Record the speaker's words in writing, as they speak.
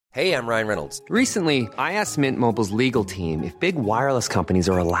Hey, I'm Ryan Reynolds. Recently, I asked Mint Mobile's legal team if big wireless companies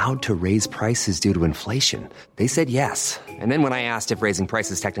are allowed to raise prices due to inflation. They said yes. And then when I asked if raising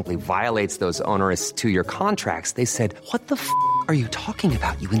prices technically violates those onerous two-year contracts, they said, "What the f*** are you talking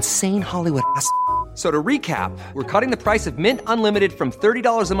about, you insane Hollywood ass?" So to recap, we're cutting the price of Mint Unlimited from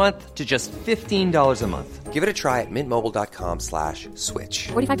 $30 a month to just $15 a month. Give it a try at mintmobile.com/switch.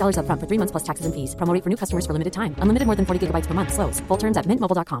 $45 up front for 3 months plus taxes and fees. Promo rate for new customers for limited time. Unlimited more than 40 gigabytes per month. Slows full terms at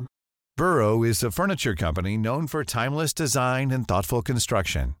mintmobile.com. Burrow is a furniture company known for timeless design and thoughtful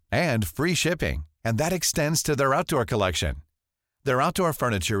construction, and free shipping, and that extends to their outdoor collection. Their outdoor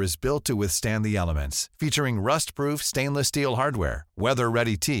furniture is built to withstand the elements, featuring rust-proof stainless steel hardware,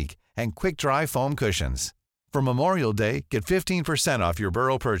 weather-ready teak, and quick-dry foam cushions. For Memorial Day, get 15% off your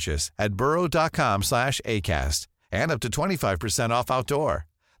Burrow purchase at burrow.com/acast, and up to 25% off outdoor.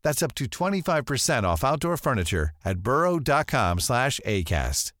 That's up to 25% off outdoor furniture at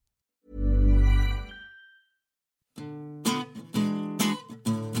burrow.com/acast.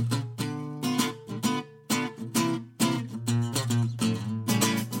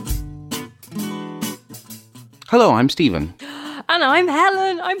 Hello, I'm Stephen. And I'm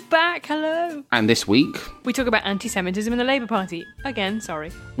Helen. I'm back. Hello. And this week, We talk about anti-Semitism in the Labour Party. Again, sorry.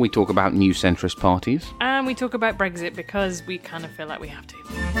 we talk about new centrist parties. And we talk about Brexit because we kind of feel like we have to.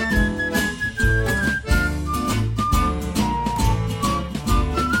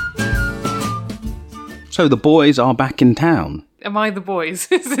 So the boys are back in town. Am I the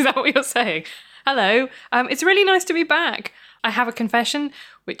boys? Is that what you're saying? Hello. It's really nice to be back. I have a confession,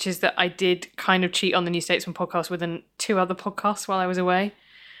 which is that I did kind of cheat on the New Statesman podcast with two other podcasts while I was away.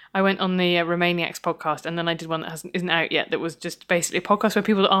 I went on the Romaniacs podcast, and then I did one that isn't out yet, that was just basically a podcast where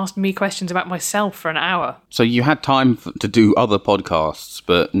people asked me questions about myself for an hour. So you had time to do other podcasts,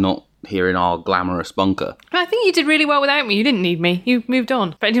 but not here in our glamorous bunker. I think you did really well without me. You didn't need me. You moved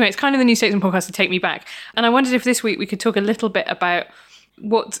on. But anyway, it's kind of the New Statesman podcast to take me back. And I wondered if this week we could talk a little bit about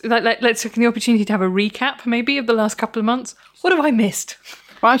let's take the opportunity to have a recap, maybe, of the last couple of months. What have I missed?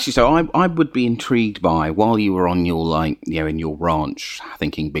 Well, actually, so I would be intrigued by, while you were on your, in your ranch,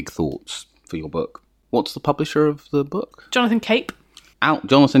 thinking big thoughts for your book, what's the publisher of the book? Jonathan Cape.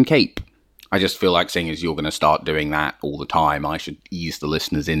 Jonathan Cape. I just feel like, seeing as you're going to start doing that all the time, I should ease the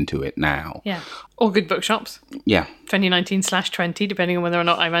listeners into it now. Yeah. All good bookshops. Yeah. 2019/20, depending on whether or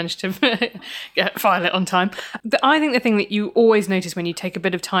not I managed to file it on time. I think the thing that you always notice when you take a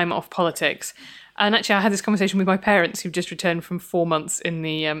bit of time off politics, and actually I had this conversation with my parents who've just returned from 4 months in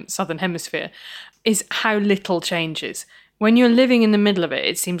the Southern Hemisphere, is how little changes. When you're living in the middle of it,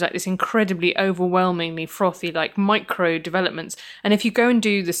 it seems like this incredibly overwhelmingly frothy, micro developments. And if you go and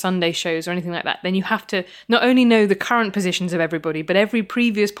do the Sunday shows or anything like that, then you have to not only know the current positions of everybody, but every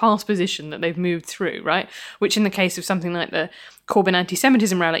previous past position that they've moved through, right? Which in the case of something like the Corbyn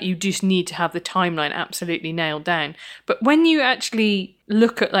anti-Semitism rally, you just need to have the timeline absolutely nailed down. But when you actually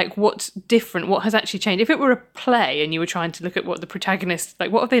look at what's different, what has actually changed, if it were a play and you were trying to look at what the protagonists,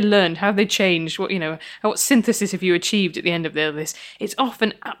 what have they learned, how have they changed, what synthesis have you achieved at the end of this, it's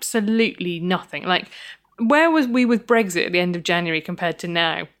often absolutely nothing. Where was we with Brexit at the end of January compared to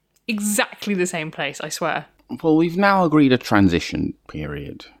now? Exactly the same place, I swear. Well, we've now agreed a transition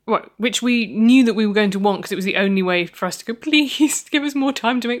period. Which we knew that we were going to want because it was the only way for us to go, please give us more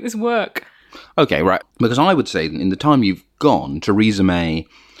time to make this work. Okay, right. Because I would say in the time you've gone, Theresa May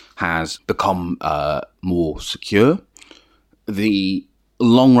has become more secure. The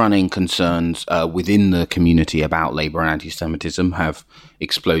long-running concerns within the community about Labour and anti-Semitism have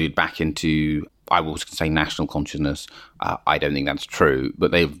exploded back into, I was going to say, national consciousness. I don't think that's true,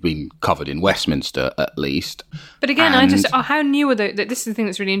 but they've been covered in Westminster at least. But again, how new are they? This is the thing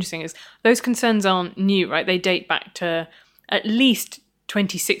that's really interesting, is those concerns aren't new, right? They date back to at least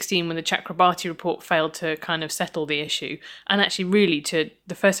 2016, when the Chakrabarti report failed to kind of settle the issue. And actually, really, to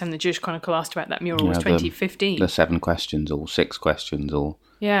the first time the Jewish Chronicle asked about that mural was 2015. The 7 questions or 6 questions or...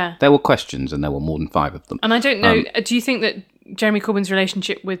 Yeah. There were questions and there were more than 5 of them. And I don't know, do you think that Jeremy Corbyn's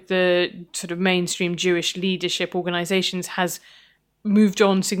relationship with the sort of mainstream Jewish leadership organisations has moved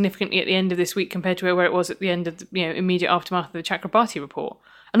on significantly at the end of this week compared to where it was at the end of the immediate aftermath of the Chakrabarti report?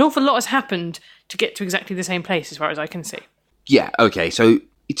 An awful lot has happened to get to exactly the same place, as far as I can see. Yeah, okay, so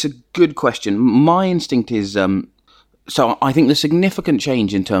it's a good question. My instinct is, so I think the significant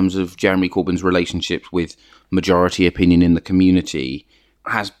change in terms of Jeremy Corbyn's relationships with majority opinion in the community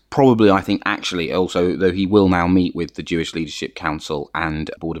has probably, I think, actually also, though he will now meet with the Jewish Leadership Council and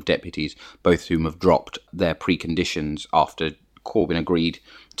Board of Deputies, both of whom have dropped their preconditions after Corbyn agreed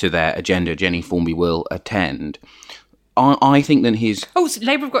to their agenda. Jenny Formby will attend. I think that his... Oh, so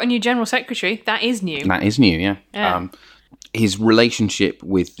Labour have got a new General Secretary. That is new. That is new, yeah. his relationship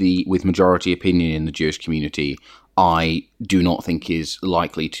with majority opinion in the Jewish community, I do not think is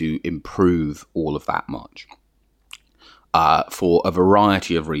likely to improve all of that much, for a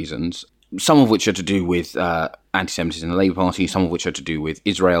variety of reasons, some of which are to do with anti-Semitism in the Labour Party, some of which are to do with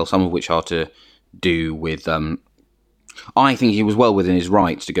Israel, some of which are to do with... I think he was well within his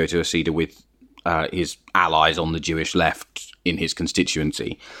rights to go to a Seder with his allies on the Jewish left in his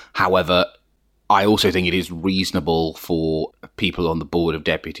constituency. However, I also think it is reasonable for people on the Board of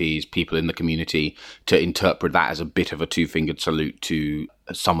Deputies, people in the community, to interpret that as a bit of a two-fingered salute to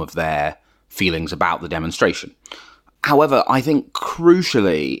some of their feelings about the demonstration. However, I think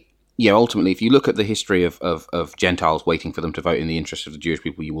crucially, ultimately, if you look at the history of Gentiles waiting for them to vote in the interest of the Jewish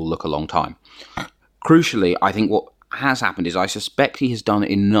people, you will look a long time. Crucially, I think what has happened is I suspect he has done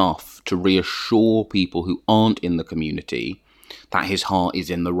enough to reassure people who aren't in the community that his heart is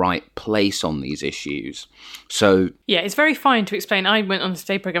in the right place on these issues. So yeah, it's very fine to explain. I went on the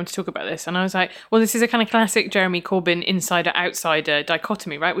Today programme to talk about this, and I was like, well, this is a kind of classic Jeremy Corbyn insider-outsider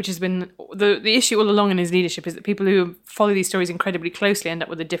dichotomy, right? Which has been the issue all along in his leadership, is that people who follow these stories incredibly closely end up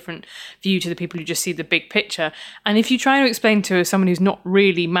with a different view to the people who just see the big picture. And if you try to explain to someone who's not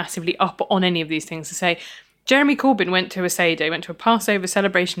really massively up on any of these things, to say, Jeremy Corbyn went to a Seder, went to a Passover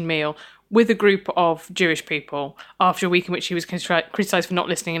celebration meal with a group of Jewish people after a week in which he was criticised for not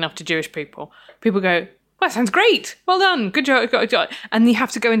listening enough to Jewish people. People go, well, that sounds great. Well done. Good job. Good job. And you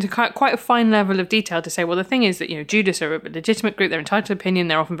have to go into quite a fine level of detail to say, well, the thing is that, Judas are a legitimate group. They're entitled to opinion.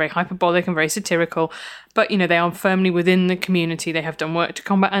 They're often very hyperbolic and very satirical. But, they are firmly within the community. They have done work to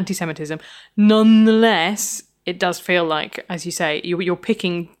combat anti-Semitism. Nonetheless, it does feel like, as you say, you're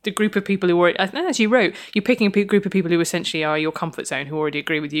picking the group of people who are, as you wrote, you're picking a group of people who essentially are your comfort zone, who already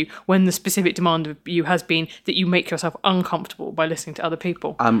agree with you, when the specific demand of you has been that you make yourself uncomfortable by listening to other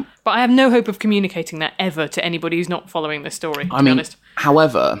people. But I have no hope of communicating that ever to anybody who's not following this story, to be honest.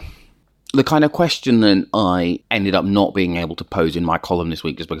 However, the kind of question that I ended up not being able to pose in my column this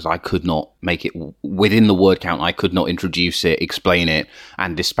week, just because I could not make it within the word count, I could not introduce it, explain it,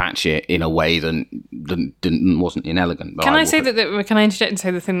 and dispatch it in a way that wasn't inelegant. Can I interject and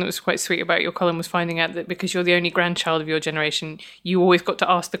say the thing that was quite sweet about your column was finding out that because you're the only grandchild of your generation, you always got to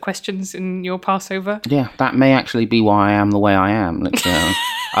ask the questions in your Passover? Yeah, that may actually be why I am the way I am.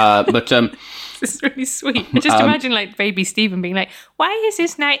 This is really sweet. Just imagine baby Stephen being like, why is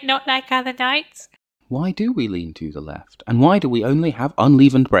this night not like other nights? Why do we lean to the left? And why do we only have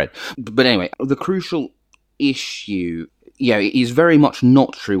unleavened bread? But anyway, the crucial issue, it is very much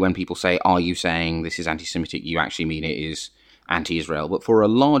not true when people say, are you saying this is anti-Semitic? You actually mean it is anti-Israel. But for a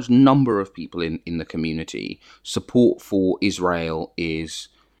large number of people in the community, support for Israel is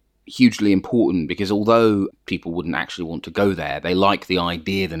hugely important, because although people wouldn't actually want to go there, they like the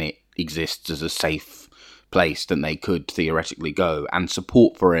idea that it exists as a safe place that they could theoretically go, and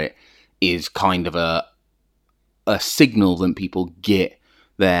support for it is kind of a signal that people get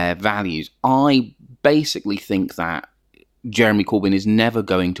their values. I basically think that Jeremy Corbyn is never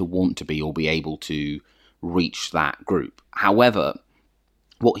going to want to be or be able to reach that group. However,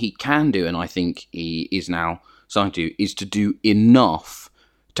 what he can do, and I think he is now starting to do, is to do enough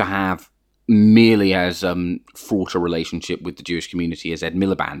to have merely as fraught a relationship with the Jewish community as Ed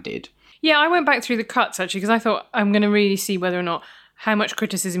Miliband did. Yeah, I went back through the cuts, actually, because I thought I'm going to really see whether or not how much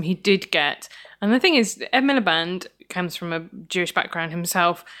criticism he did get. And the thing is, Ed Miliband comes from a Jewish background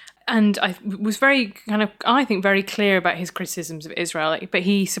himself, and I was very very clear about his criticisms of Israel. But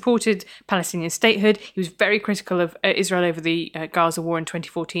he supported Palestinian statehood. He was very critical of Israel over the Gaza war in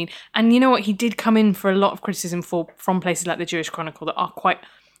 2014. And you know what? He did come in for a lot of criticism from places like the Jewish Chronicle that are quite,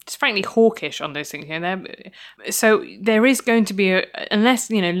 just frankly, hawkish on those things. So there is going to be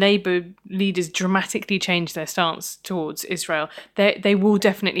unless Labour leaders dramatically change their stance towards Israel, they will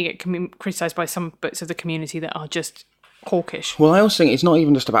definitely get criticised by some bits of the community that are just hawkish. Well, I also think it's not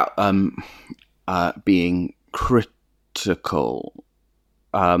even just about being critical.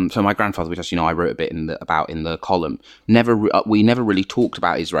 So my grandfather, which as you know, I wrote a bit about in the column. We never really talked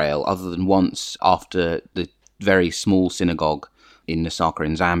about Israel, other than once after the very small synagogue in Lusaka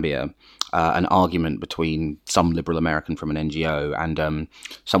in Zambia, an argument between some liberal American from an NGO and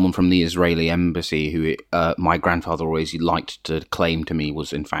someone from the Israeli embassy who my grandfather always liked to claim to me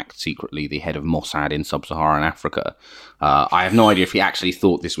was in fact secretly the head of Mossad in sub-Saharan Africa. I have no idea if he actually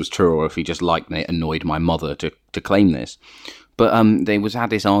thought this was true or if he just annoyed my mother to claim this. But they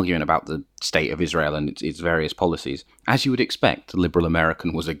had this argument about the state of Israel and its various policies. As you would expect, the liberal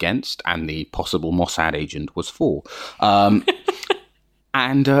American was against and the possible Mossad agent was for.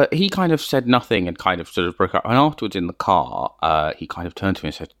 And he kind of said nothing and kind of sort of broke up. And afterwards in the car, he kind of turned to me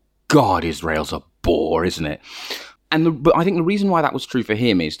and said, God, Israel's a bore, isn't it? But I think the reason why that was true for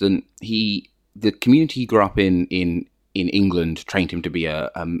him is that the community he grew up in England trained him to be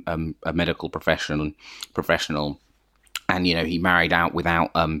a medical professional, and he married out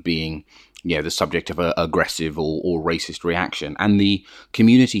without being the subject of an aggressive or racist reaction. And the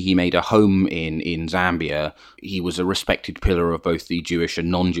community he made a home in Zambia, he was a respected pillar of both the Jewish and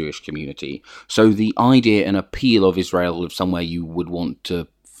non-Jewish community. So the idea and appeal of Israel of somewhere you would want to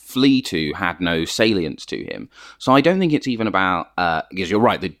flee to had no salience to him. So I don't think it's even about, because you're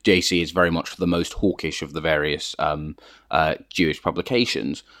right, the JC is very much the most hawkish of the various Jewish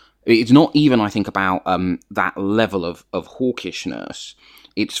publications. It's not even, I think, about that level of hawkishness.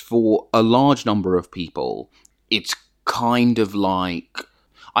 It's for a large number of people, it's kind of like,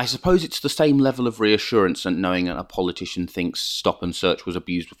 I suppose it's the same level of reassurance and knowing that a politician thinks stop and search was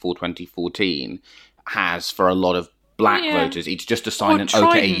abused before 2014 has for a lot of black voters. It's just a sign that,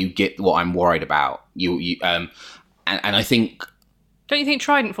 okay, you get what I'm worried about. And I think... Don't you think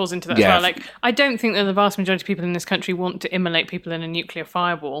Trident falls into that as well? Like, I don't think that the vast majority of people in this country want to immolate people in a nuclear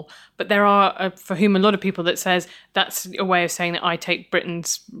fireball, but there are, for whom, a lot of people that says that's a way of saying that I take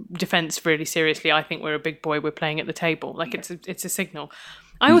Britain's defence really seriously. I think we're a big boy, we're playing at the table. Like, it's a signal.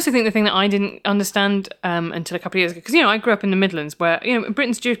 I also think the thing that I didn't understand until a couple of years ago, because, I grew up in the Midlands where,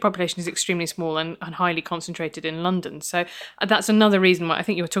 Britain's Jewish population is extremely small and highly concentrated in London. So that's another reason why I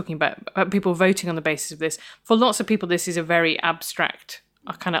think you were talking about people voting on the basis of this. For lots of people, this is a very abstract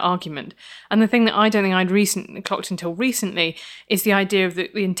kind of argument. And the thing that I don't think I'd recently clocked until recently is the idea of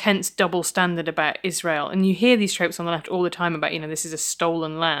the intense double standard about Israel. And you hear these tropes on the left all the time about, this is a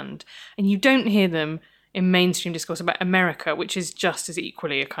stolen land. And you don't hear them in mainstream discourse about America, which is just as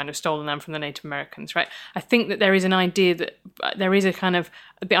equally a kind of stolen land from the Native Americans, right? I think that there is an idea that there is a kind of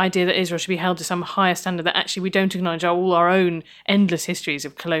the idea that Israel should be held to some higher standard, that actually we don't acknowledge all our own endless histories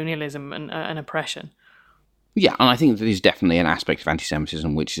of colonialism and oppression. Yeah, and I think that there's definitely an aspect of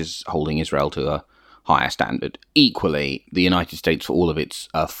anti-Semitism which is holding Israel to a higher standard. Equally, the United States, for all of its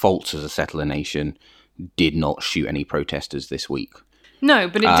faults as a settler nation, did not shoot any protesters this week. No,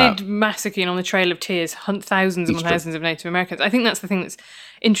 but it did massacre on the Trail of Tears, hunt thousands and thousands of Native Americans. I think that's the thing that's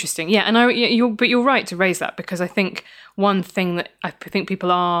interesting. Yeah, and you're right to raise that, because I think one thing that I think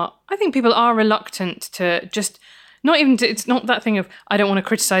people are reluctant to just. It's not that thing of, I don't want to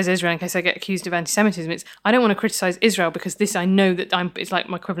criticise Israel in case I get accused of anti-Semitism. It's, I don't want to criticise Israel because this, I know that it's like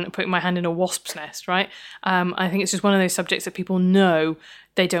my equivalent of putting my hand in a wasp's nest, right? I think it's just one of those subjects that people know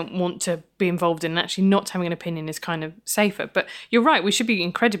they don't want to be involved in, and actually not having an opinion is kind of safer. But you're right, we should be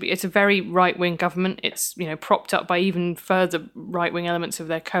it's a very right-wing government. It's, propped up by even further right-wing elements of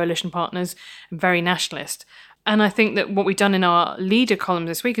their coalition partners, and very nationalist. And I think that what we've done in our leader columns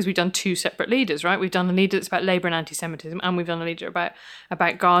this week is we've done two separate leaders, right? We've done a leader that's about Labour and anti-Semitism, and we've done a leader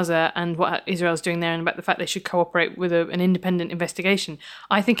about Gaza and what Israel's doing there, and about the fact they should cooperate with an independent investigation.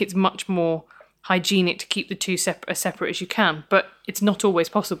 I think it's much more hygienic to keep the two as separate as you can, but it's not always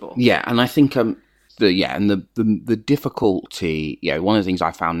possible. Yeah, and I think the difficulty, one of the things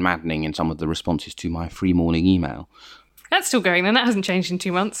I found maddening in some of the responses to my free morning email. That's still going then. That hasn't changed in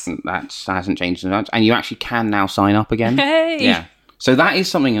 2 months. That hasn't changed in 2 months. And you actually can now sign up again. Hey! Yeah. So that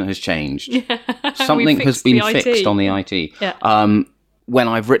is something that has changed. Yeah. Something has been fixed on the IT. Yeah. When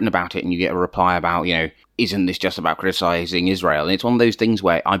I've written about it and you get a reply about, isn't this just about criticising Israel? And it's one of those things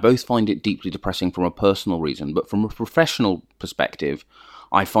where I both find it deeply depressing from a personal reason, but from a professional perspective,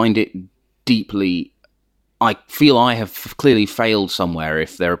 I find it deeply... I feel I have clearly failed somewhere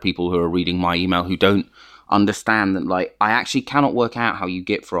if there are people who are reading my email who don't understand that, I actually cannot work out how you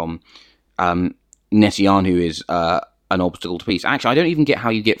get from Netanyahu is an obstacle to peace. Actually, I don't even get how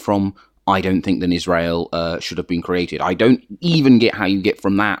you get from I don't think that Israel should have been created. I don't even get how you get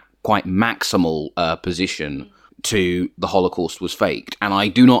from that quite maximal position to the Holocaust was faked. And I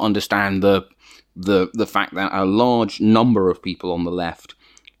do not understand the fact that a large number of people on the left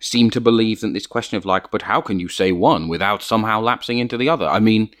seem to believe that this question of but how can you say one without somehow lapsing into the other? I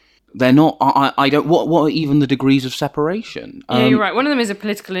mean, they're not. I don't. What are even the degrees of separation? Yeah, you're right. One of them is a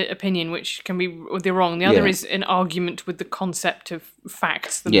political opinion, which can be wrong. The other is an argument with the concept of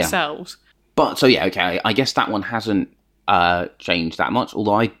facts themselves. Yeah. But so okay. I guess that one hasn't changed that much.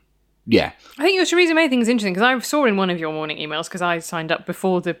 Although I think your Theresa May thing is interesting, because I saw in one of your morning emails, because I signed up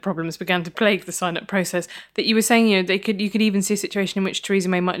before the problems began to plague the sign-up process, that you were saying you could even see a situation in which Theresa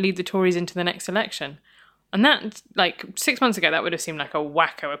May might lead the Tories into the next election. And that, 6 months ago, that would have seemed like a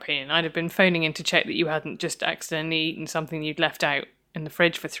wacko opinion. I'd have been phoning in to check that you hadn't just accidentally eaten something you'd left out in the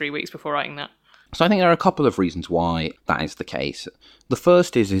fridge for 3 weeks before writing that. So I think there are a couple of reasons why that is the case. The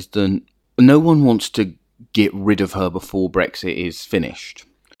first is that no one wants to get rid of her before Brexit is finished.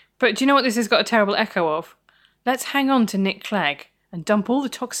 But do you know what this has got a terrible echo of? let's hang on to Nick Clegg and dump all the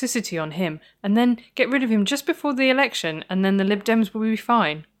toxicity on him and then get rid of him just before the election and then the Lib Dems will be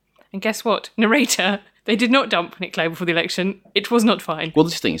fine. And guess what? Narrator, they did not dump Nick Clegg before the election. It was not fine. Well,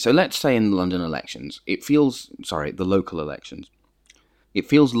 this thing, so let's say in the London elections, the local elections, it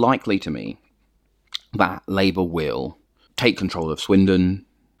feels likely to me that Labour will take control of Swindon,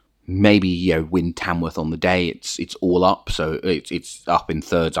 maybe win Tamworth on the day. It's all up, so it's up in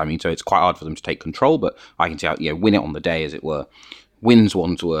thirds. I mean, so it's quite hard for them to take control, but I can see win it on the day, as it were. Wins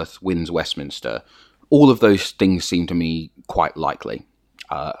Wandsworth, wins Westminster. All of those things seem to me quite likely.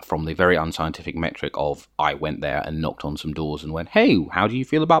 From the very unscientific metric of I went there and knocked on some doors and went, hey, how do you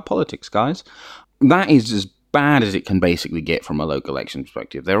feel about politics, guys? That is as bad as it can basically get from a local election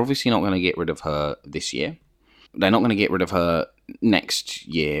perspective. They're obviously not going to get rid of her this year. They're not going to get rid of her next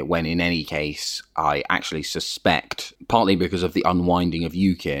year, when in any case, I actually suspect, partly because of the unwinding of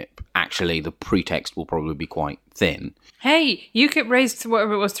UKIP, actually the pretext will probably be quite thin. Hey, UKIP raised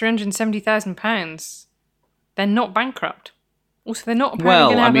whatever it was, £370,000. They're not bankrupt. Also, they're not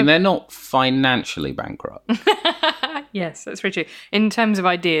apparently Well, I mean, they're not financially bankrupt. Yes, that's very true. In terms of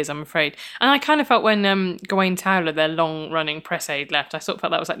ideas, I'm afraid. And I kind of felt when Gawain Towler, their long-running press aide, left, I sort of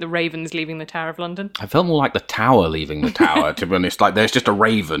felt that was like the Ravens leaving the Tower of London. I felt more like the Tower leaving the Tower, to be honest. Like, there's just a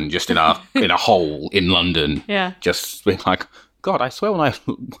raven just in a hole in London. Yeah. Just being like, God, I swear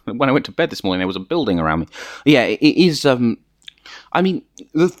when I went to bed this morning, there was a building around me. Yeah, it is... I mean,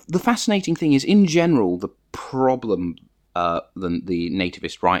 the fascinating thing is, in general, the problem than the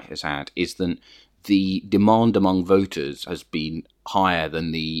nativist right has had is that the demand among voters has been higher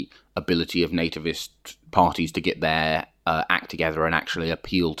than the ability of nativist parties to get their act together and actually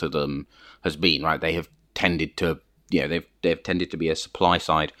appeal to them has been, right? They have tended to, they've tended to be a supply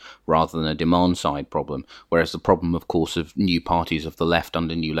side rather than a demand side problem. Whereas the problem, of course, of new parties of the left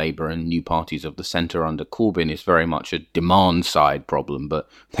under New Labour and new parties of the centre under Corbyn is very much a demand side problem, but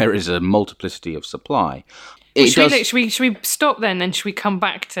there is a multiplicity of supply. Should we stop then and should we come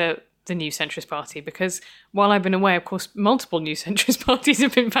back to the New Centrist Party? Because while I've been away, of course, multiple New Centrist parties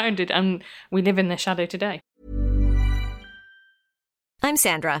have been founded and we live in their shadow today. I'm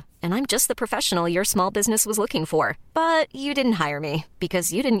Sandra, and I'm just the professional your small business was looking for. But you didn't hire me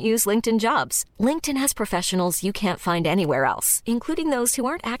because you didn't use LinkedIn Jobs. LinkedIn has professionals you can't find anywhere else, including those who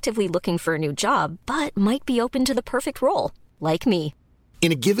aren't actively looking for a new job, but might be open to the perfect role, like me.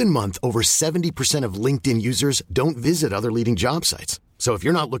 In a given month, over 70% of LinkedIn users don't visit other leading job sites. So if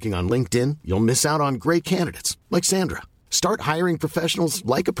you're not looking on LinkedIn, you'll miss out on great candidates like Sandra. Start hiring professionals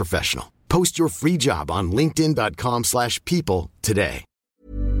like a professional. Post your free job on linkedin.com/people today.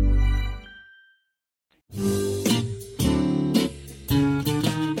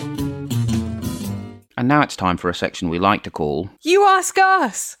 And now it's time for a section we like to call You Ask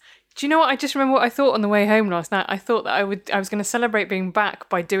Us! Do you know what? I just remember what I thought on the way home last night. I thought that I was going to celebrate being back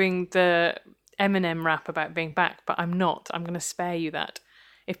by doing the Eminem rap about being back, but I'm not. I'm going to spare you that.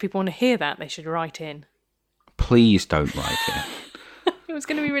 If people want to hear that, they should write in. Please don't write in. It was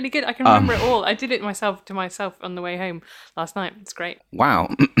going to be really good. I can remember it all. I did it to myself on the way home last night. It's great. Wow.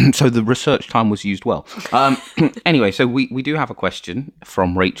 So the research time was used well. Anyway, so we do have a question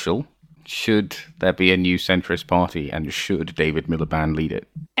from Rachel. Should there be a new centrist party and should David Miliband lead it?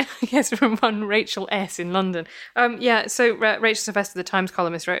 Yes, from one Rachel S. in London. So Rachel Sylvester, the Times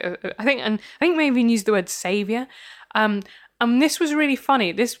columnist, wrote, I think maybe even used the word saviour. This was really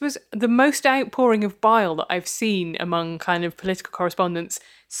funny. This was the most outpouring of bile that I've seen among kind of political correspondents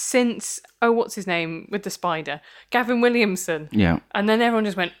since, what's his name with the spider? Gavin Williamson. Yeah. And then everyone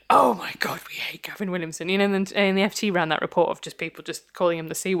just went, oh my God, we hate Gavin Williamson. And then the FT ran that report of just people just calling him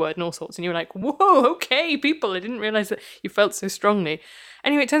the C word and all sorts. And you were like, whoa, okay, people, I didn't realise that you felt so strongly.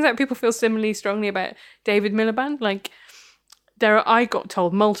 Anyway, it turns out people feel similarly strongly about David Miliband. Like, I got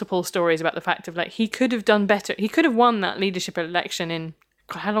told multiple stories about the fact of, like, he could have done better. He could have won that leadership election in,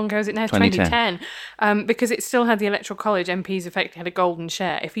 how long ago is it now? 2010. Because it still had the Electoral College MPs effectively had a golden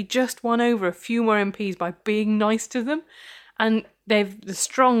share. If he just won over a few more MPs by being nice to them, and the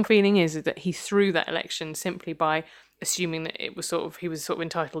strong feeling is that he threw that election simply by assuming that it was he was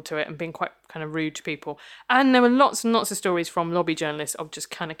entitled to it and being quite kind of rude to people. And there were lots and lots of stories from lobby journalists of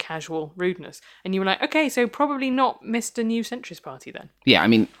just kind of casual rudeness. And you were like, okay, so probably not Mr. New Centrist Party then. Yeah, I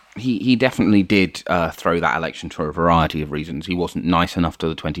mean, he definitely did throw that election for a variety of reasons. He wasn't nice enough to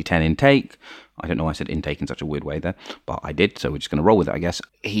the 2010 intake. I don't know why I said intake in such a weird way there, but I did, so we're just going to roll with it, I guess.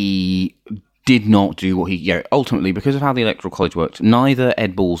 He did not do what ultimately, because of how the Electoral College worked, neither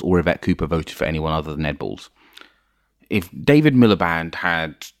Ed Balls or Yvette Cooper voted for anyone other than Ed Balls. If David Miliband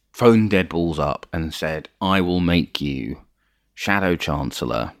had phoned Ed Balls up and said, I will make you Shadow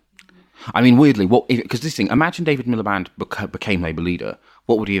Chancellor, I mean, weirdly, because this thing, imagine David Miliband became Labour leader.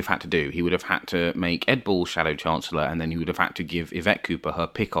 What would he have had to do? He would have had to make Ed Balls Shadow Chancellor, and then he would have had to give Yvette Cooper her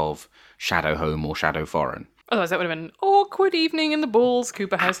pick of Shadow Home or Shadow Foreign. Otherwise, that would have been an awkward evening in the Balls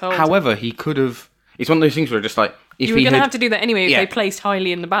Cooper household. However, he could have... It's one of those things where just like... If you were going to have to do that anyway if Yeah. they placed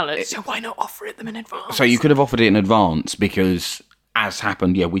highly in the ballot. So why not offer it them in advance? So you could have offered it in advance because, as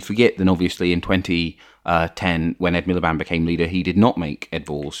happened, we forget then obviously in 2010 when Ed Miliband became leader, he did not make Ed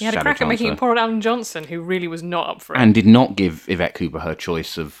Balls He had a Shadow crack at making Chancellor. it poor old Alan Johnson, who really was not up for it. And did not give Yvette Cooper her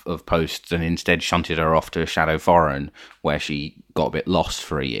choice of posts and instead shunted her off to Shadow Foreign, where she got a bit lost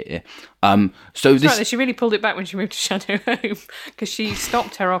for a year. So That's right, she really pulled it back when she moved to Shadow Home because she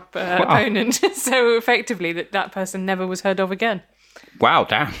stopped her opponent so effectively that person never was heard of again. Wow,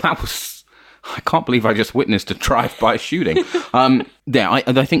 damn, that was... I can't believe I just witnessed a drive-by shooting.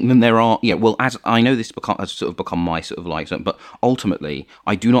 I think then there are... Yeah, well, as I know this has sort of become my sort of like... But ultimately,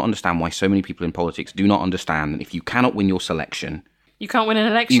 I do not understand why so many people in politics do not understand that if you cannot win your selection... You can't win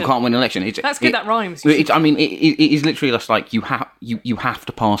an election. You can't win an election. That's good, that rhymes. It is literally just like you have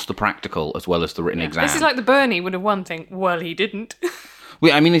to pass the practical as well as the written exam. This is like the Bernie would have won thing. Well, he didn't.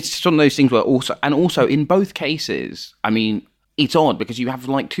 Well, I mean, it's just one of those things where also in both cases, I mean... It's odd because you have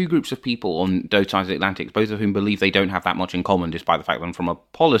like two groups of people on both sides of the Atlantic, both of whom believe they don't have that much in common, despite the fact that from a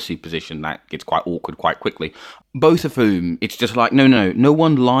policy position that gets quite awkward quite quickly. Both of whom, it's just like, no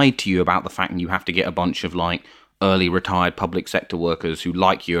one lied to you about the fact that you have to get a bunch of like early retired public sector workers who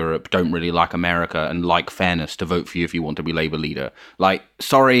like Europe, don't really like America, and like fairness to vote for you if you want to be Labour leader. Like,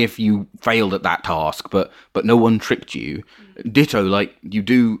 sorry if you failed at that task, but no one tricked you. Ditto, like, you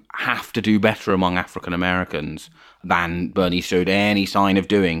do have to do better among African Americans than Bernie showed any sign of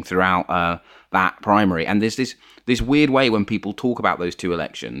doing throughout that primary. And there's this weird way when people talk about those two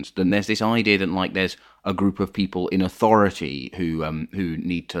elections, then there's this idea that like there's a group of people in authority who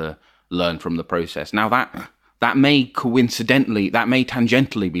need to learn from the process. Now that may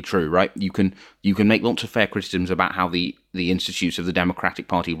tangentially be true, right? You can make lots of fair criticisms about how the institutes of the Democratic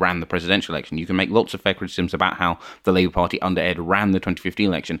Party ran the presidential election. You can make lots of fair criticisms about how the Labour Party under Ed ran the 2015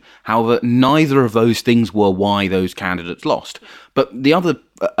 election. However, neither of those things were why those candidates lost. But the other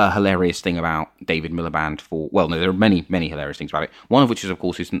hilarious thing about David Miliband there are many, many hilarious things about it. One of which is, of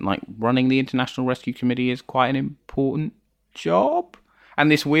course, isn't like running the International Rescue Committee is quite an important job. And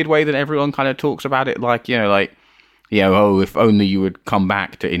this weird way that everyone kind of talks about it like, if only you would come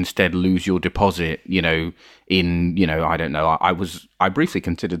back to instead lose your deposit, I don't know. I briefly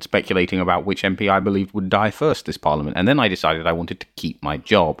considered speculating about which MP I believed would die first this Parliament. And then I decided I wanted to keep my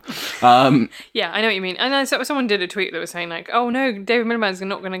job. Yeah, I know what you mean. And then someone did a tweet that was saying like, oh no, David Miliband's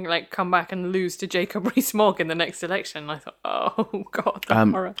not going to like come back and lose to Jacob Rees-Mogg in the next election. And I thought, oh God, the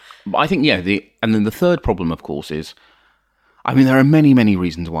horror. But I think, and then the third problem, of course, is, I mean, there are many, many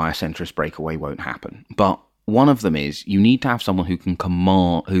reasons why a centrist breakaway won't happen. But one of them is you need to have someone who can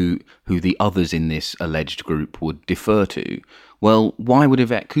command, who the others in this alleged group would defer to. Well, why would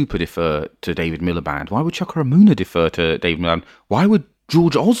Yvette Cooper defer to David Miliband? Why would Chuka Umunna defer to David Miliband? Why would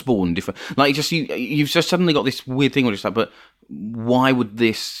George Osborne defer? Like, you've just suddenly got this weird thing where it's like, but why would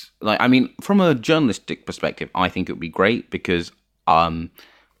this, like, I mean, from a journalistic perspective, I think it would be great because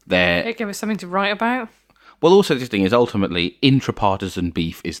It gave us something to write about. Well, also this thing is ultimately intrapartisan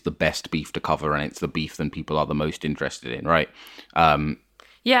beef is the best beef to cover, and it's the beef that people are the most interested in, right?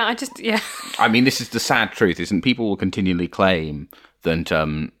 Yeah. I mean, this is the sad truth, isn't? People will continually claim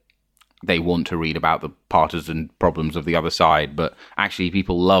that they want to read about the partisan problems of the other side, but actually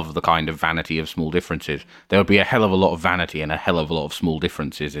people love the kind of vanity of small differences. There would be a hell of a lot of vanity and a hell of a lot of small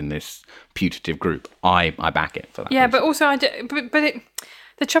differences in this putative group. I back it for that. Yeah, reason. but also,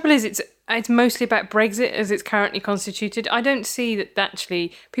 the trouble is, it's mostly about Brexit as it's currently constituted. I don't see that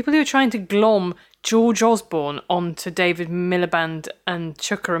actually people who are trying to glom George Osborne onto David Miliband and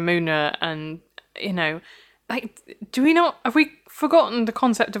Chuka Umunna and, have we forgotten the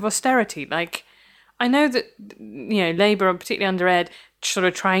concept of austerity? Like, I know that, Labour, particularly under Ed, sort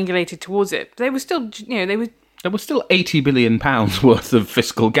of triangulated towards it. But they were still, There was still £80 billion worth of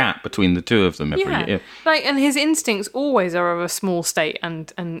fiscal gap between the two of them every year. And his instincts always are of a small state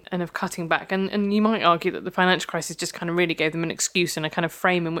and of cutting back. And you might argue that the financial crisis just kind of really gave them an excuse and a kind of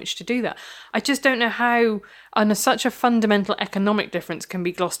frame in which to do that. I just don't know how such a fundamental economic difference can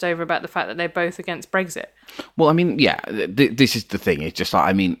be glossed over about the fact that they're both against Brexit. Well, I mean, this is the thing. It's just like,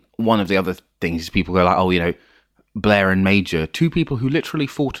 I mean, one of the other things is people go like, Blair and Major, two people who literally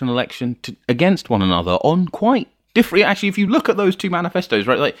fought an election against one another on quite different. Actually, if you look at those two manifestos,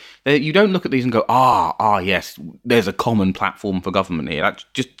 right, like you don't look at these and go, yes, there's a common platform for government here. That's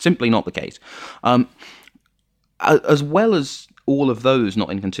just simply not the case. As well as all of those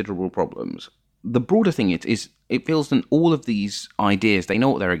not inconsiderable problems, the broader thing is it feels that all of these ideas, they know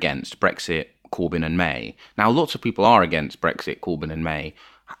what they're against: Brexit, Corbyn and May. Now, lots of people are against Brexit, Corbyn and May.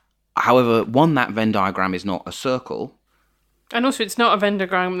 However, that Venn diagram is not a circle. And also, it's not a Venn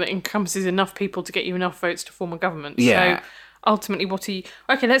diagram that encompasses enough people to get you enough votes to form a government. Yeah. So, ultimately,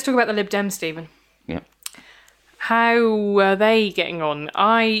 Okay, let's talk about the Lib Dems, Stephen. Yeah. How are they getting on?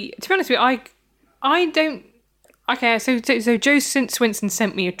 To be honest with you, I don't... Okay, so Joe Swinson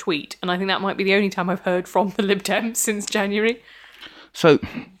sent me a tweet, and I think that might be the only time I've heard from the Lib Dems since January. So,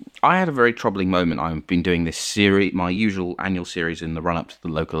 I had a very troubling moment. I've been doing this series, my usual annual series in the run-up to the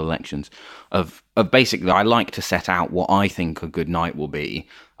local elections, of basically I like to set out what I think a good night will be.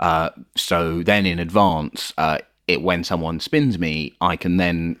 So then in advance, when someone spins me, I can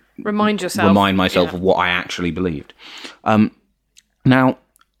then remind myself of what I actually believed. Now,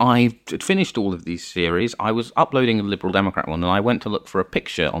 I had finished all of these series. I was uploading a Liberal Democrat one, and I went to look for a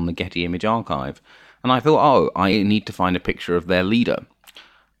picture on the Getty Image Archive. And I thought, I need to find a picture of their leader.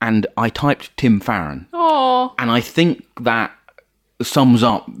 And I typed Tim Farron. Aww. And I think that sums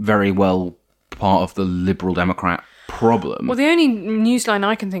up very well part of the Liberal Democrat problem. Well, the only newsline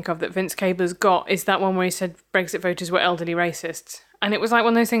I can think of that Vince Cabler's got is that one where he said Brexit voters were elderly racists. And it was like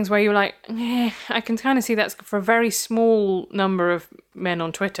one of those things where you were like, I can kind of see that's for a very small number of men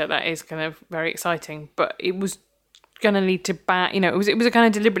on Twitter. That is kind of very exciting. But it was going to lead to bad, it was a kind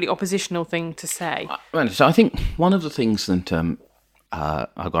of deliberately oppositional thing to say. So I think one of the things that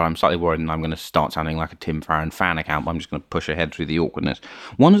I'm slightly worried, and I'm going to start sounding like a Tim Farron fan account, but I'm just going to push ahead through the awkwardness.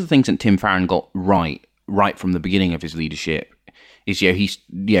 One of the things that Tim Farron got right from the beginning of his leadership is, he's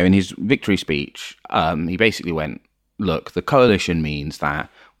in his victory speech, he basically went, look, the coalition means that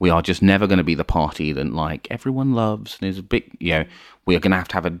we are just never going to be the party that everyone loves and is a big, we are going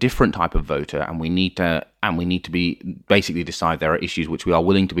to have a different type of voter, and we need to be basically decide there are issues which we are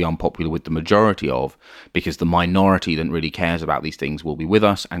willing to be unpopular with the majority of, because the minority that really cares about these things will be with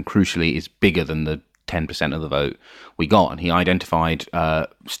us, and crucially is bigger than the 10% of the vote we got. And he identified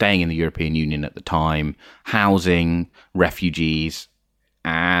staying in the European Union at the time, housing, refugees,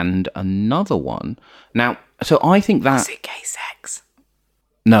 and another one. Now, so I think that... Is it gay sex?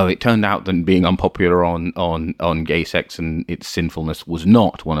 No, it turned out that being unpopular on gay sex and its sinfulness was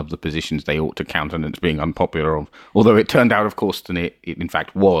not one of the positions they ought to countenance being unpopular of. Although it turned out, of course, that it in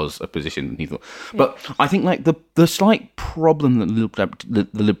fact was a position he thought. Yeah. But I think the slight problem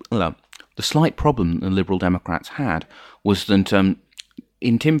that the slight problem the Liberal Democrats had was that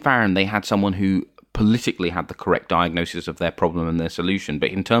in Tim Farron they had someone who politically had the correct diagnosis of their problem and their solution, but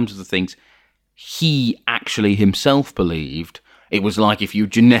in terms of the things he actually himself believed, it was like if you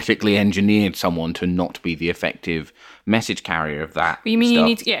genetically engineered someone to not be the effective message carrier of that. You mean stuff. You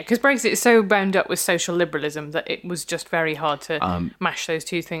need to, because Brexit is so bound up with social liberalism that it was just very hard to mash those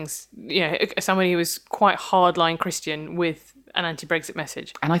two things. Somebody who was quite hardline Christian with an anti-Brexit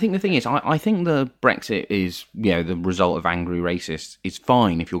message. And I think the thing is, I think the Brexit is, the result of angry racists is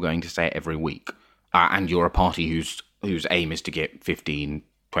fine if you're going to say it every week, and you're a party whose aim is to get 15,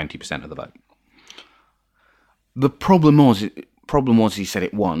 20% of the vote. The problem was he said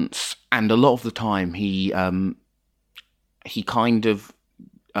it once, and a lot of the time he kind of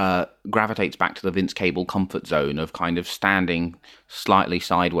gravitates back to the Vince Cable comfort zone of kind of standing slightly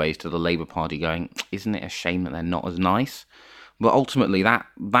sideways to the Labour Party going, isn't it a shame that they're not as nice? But ultimately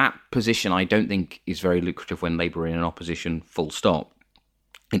that position I don't think is very lucrative when Labour are in an opposition, full stop.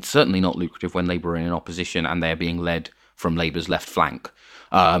 It's certainly not lucrative when Labour are in an opposition and they're being led from Labour's left flank.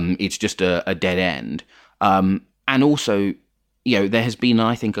 It's just a dead end. And also, there has been,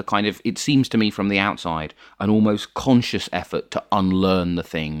 I think, a kind of, it seems to me from the outside, an almost conscious effort to unlearn the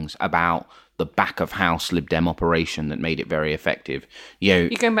things about the back-of-house Lib Dem operation that made it very effective. You're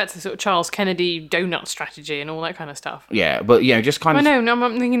going back to the sort of Charles Kennedy donut strategy and all that kind of stuff. Yeah, but, just kind of... No, I'm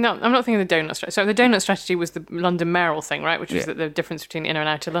not thinking the donut strategy. So the donut strategy was the London mayoral thing, right, which was the difference between inner and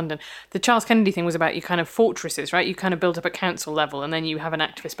outer London. The Charles Kennedy thing was about you kind of fortresses, right? You kind of build up a council level and then you have an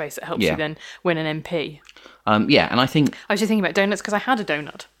activist base that helps you then win an MP. And I think... I was just thinking about donuts because I had a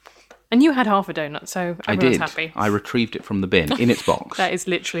donut. And you had half a donut, so everyone's happy. I retrieved it from the bin in its box. That is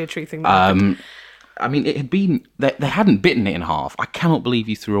literally a true thing. I mean, it had been... They hadn't bitten it in half. I cannot believe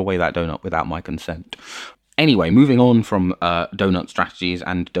you threw away that donut without my consent. Anyway, moving on from donut strategies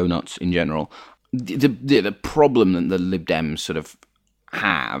and donuts in general, the problem that the Lib Dems sort of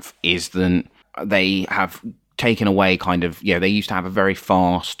have is that they have taken away kind of, they used to have a very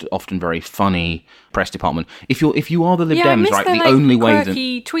fast, often very funny press department. If you are the Lib Dems, right, the only way that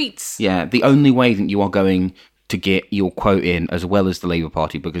tweets. Yeah, the only way that you are going to get your quote in as well as the Labour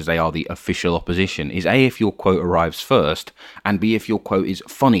Party because they are the official opposition is A, if your quote arrives first, and B, if your quote is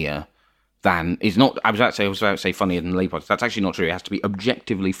funnier than is not. I was about to say funnier than the Labour Party. That's actually not true. It has to be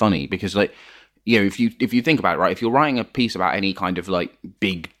objectively funny because, like, you know, if you think about it, right, if you're writing a piece about any kind of like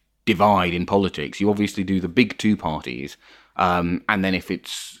big divide in politics, you obviously do the big two parties, and then if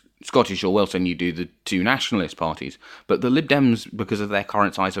it's Scottish or Welsh, then you do the two nationalist parties. But the Lib Dems, because of their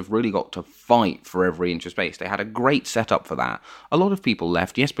current size, have really got to fight for every inch of space. They had a great setup for that. A lot of people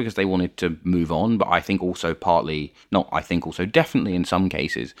left, yes, because they wanted to move on, but I think also definitely in some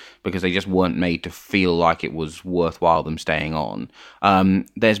cases, because they just weren't made to feel like it was worthwhile them staying on.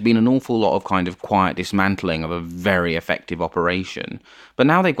 There's been an awful lot of kind of quiet dismantling of a very effective operation. But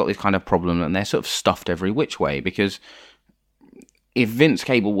now they've got this kind of problem and they're sort of stuffed every which way, because if Vince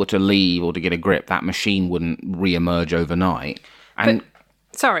Cable were to leave or to get a grip, that machine wouldn't re-emerge overnight. And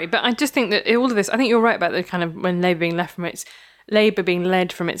but I just think that all of this, I think you're right about the kind of when Labour being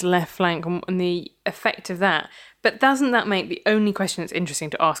led from its left flank and the effect of that. But doesn't that make the only question that's interesting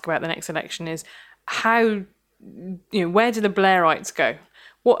to ask about the next election is how, where do the Blairites go?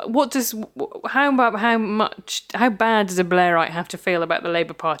 How bad does a Blairite have to feel about the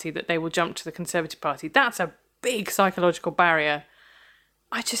Labour Party that they will jump to the Conservative Party? That's a big psychological barrier.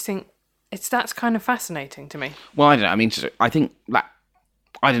 I just think that's kind of fascinating to me. Well, I don't know. I mean, I think that,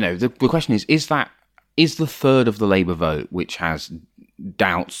 I don't know. The question is the third of the Labour vote, which has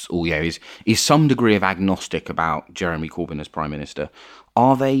doubts or is some degree of agnostic about Jeremy Corbyn as Prime Minister,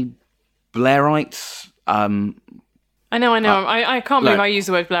 are they Blairites? I know. I can't believe I use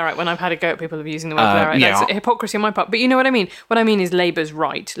the word Blairite when I've had a go at people of using the word Blairite. That's hypocrisy on my part. But you know what I mean? What I mean is Labour's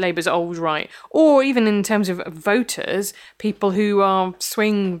right, Labour's old right. Or even in terms of voters, people who are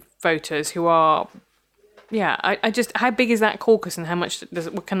swing voters, who are... Yeah, I just... How big is that caucus and how much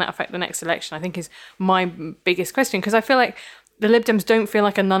can that affect the next election? I think is my biggest question. Because I feel like the Lib Dems don't feel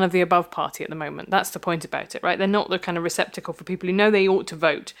like a none-of-the-above party at the moment. That's the point about it, right? They're not the kind of receptacle for people who know they ought to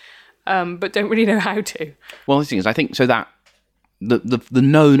vote, but don't really know how to. Well, the thing is, I think so that the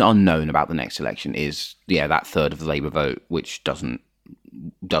known unknown about the next election is that third of the Labour vote which doesn't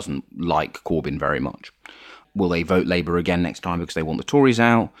like Corbyn very much. Will they vote Labour again next time because they want the Tories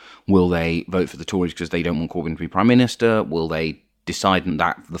out? Will they vote for the Tories because they don't want Corbyn to be Prime Minister? Will they decide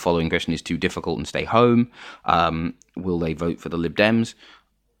that the following question is too difficult and stay home? Will they vote for the Lib Dems?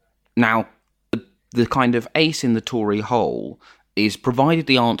 Now, the kind of ace in the Tory hole is, provided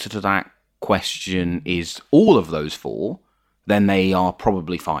the answer to that question is all of those four, then they are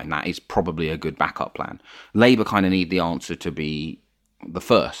probably fine. That is probably a good backup plan. Labour kind of need the answer to be the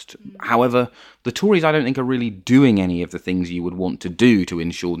first. However, the Tories, I don't think, are really doing any of the things you would want to do to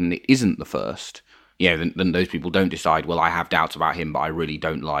ensure that it isn't the first. Then those people don't decide, well, I have doubts about him, but I really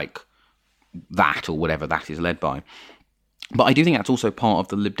don't like that, or whatever that is led by. But I do think that's also part of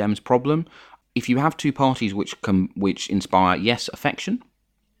the Lib Dems problem. If you have two parties which inspire, yes, affection,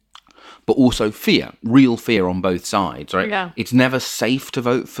 but also fear, real fear on both sides, right? Yeah. It's never safe to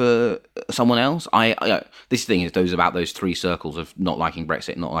vote for someone else. This thing is about those three circles of not liking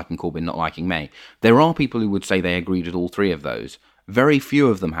Brexit, not liking Corbyn, not liking May. There are people who would say they agreed with all three of those. Very few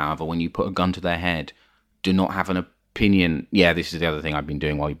of them, however, when you put a gun to their head, do not have an opinion. Yeah, this is the other thing I've been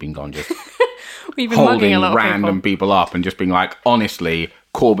doing while you've been gone, just We've been holding mugging a lot of random people up and just being like, honestly,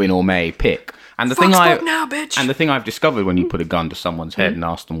 Corbyn or May, pick. And the thing I've discovered when you put a gun to someone's head and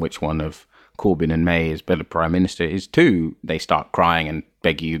ask them which one of Corbyn and May is better Prime Minister is two, they start crying and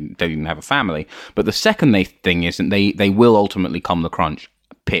beg you don't even have a family. But the second thing is that they will ultimately come the crunch,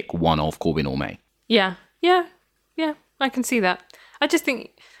 pick one of Corbyn or May. Yeah, I can see that. I just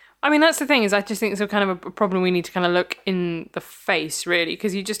think, that's the thing, is I just think it's a kind of a problem we need to kind of look in the face, really,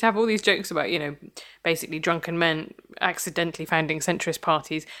 because you just have all these jokes about, basically drunken men accidentally founding centrist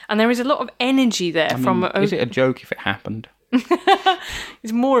parties, and there is a lot of energy there Is it a joke if it happened?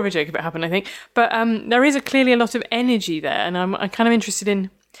 It's more of a joke if it happened, I think. But there is clearly a lot of energy there, and I'm kind of interested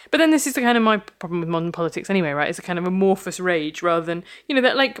in... But then this is the kind of my problem with modern politics anyway, right? It's a kind of amorphous rage rather than,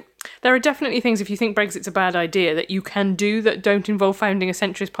 that there are definitely things, if you think Brexit's a bad idea, that you can do that don't involve founding a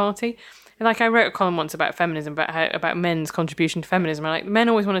centrist party. Like, I wrote a column once about feminism, about men's contribution to feminism. And men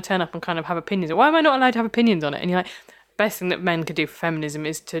always want to turn up and kind of have opinions. Why am I not allowed to have opinions on it? And you're like, best thing that men could do for feminism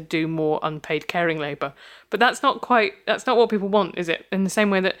is to do more unpaid caring labour. But that's not what people want, is it? In the same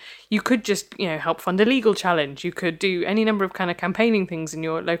way that you could just, help fund a legal challenge. You could do any number of kind of campaigning things in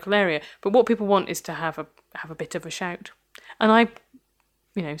your local area. But what people want is to have a bit of a shout. And I,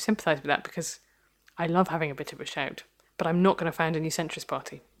 sympathise with that because I love having a bit of a shout. But I'm not going to found a new centrist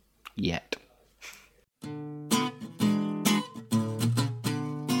party. Yet.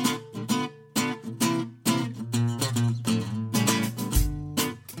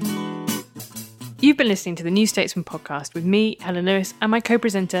 You've been listening to the New Statesman podcast with me, Helen Lewis, and my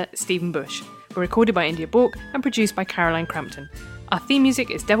co-presenter, Stephen Bush. We're recorded by India Bork and produced by Caroline Crampton. Our theme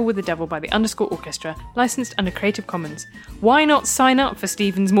music is Devil with the Devil by the Underscore Orchestra, licensed under Creative Commons. Why not sign up for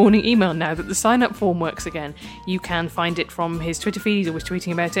Stephen's morning email now that the sign-up form works again? You can find it from his Twitter feed, he's always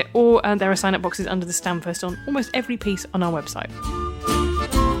tweeting about it, or there are sign-up boxes under the stand first on almost every piece on our website.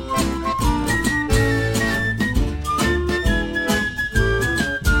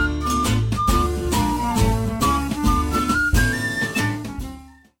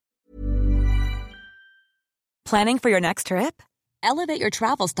 Planning for your next trip? Elevate your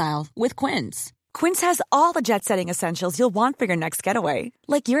travel style with Quince. Quince has all the jet-setting essentials you'll want for your next getaway,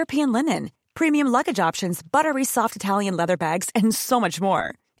 like European linen, premium luggage options, buttery soft Italian leather bags, and so much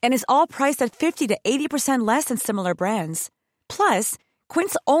more. And is all priced at 50 to 80% less than similar brands. Plus,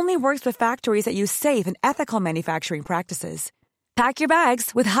 Quince only works with factories that use safe and ethical manufacturing practices. Pack your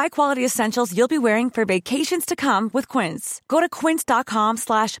bags with high-quality essentials you'll be wearing for vacations to come with Quince. Go to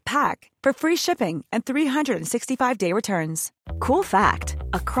quince.com/pack for free shipping and 365-day returns. Cool fact,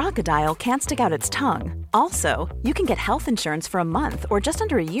 a crocodile can't stick out its tongue. Also, you can get health insurance for a month or just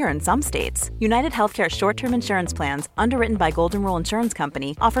under a year in some states. United Healthcare short-term insurance plans, underwritten by Golden Rule Insurance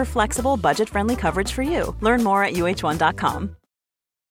Company, offer flexible, budget-friendly coverage for you. Learn more at uh1.com.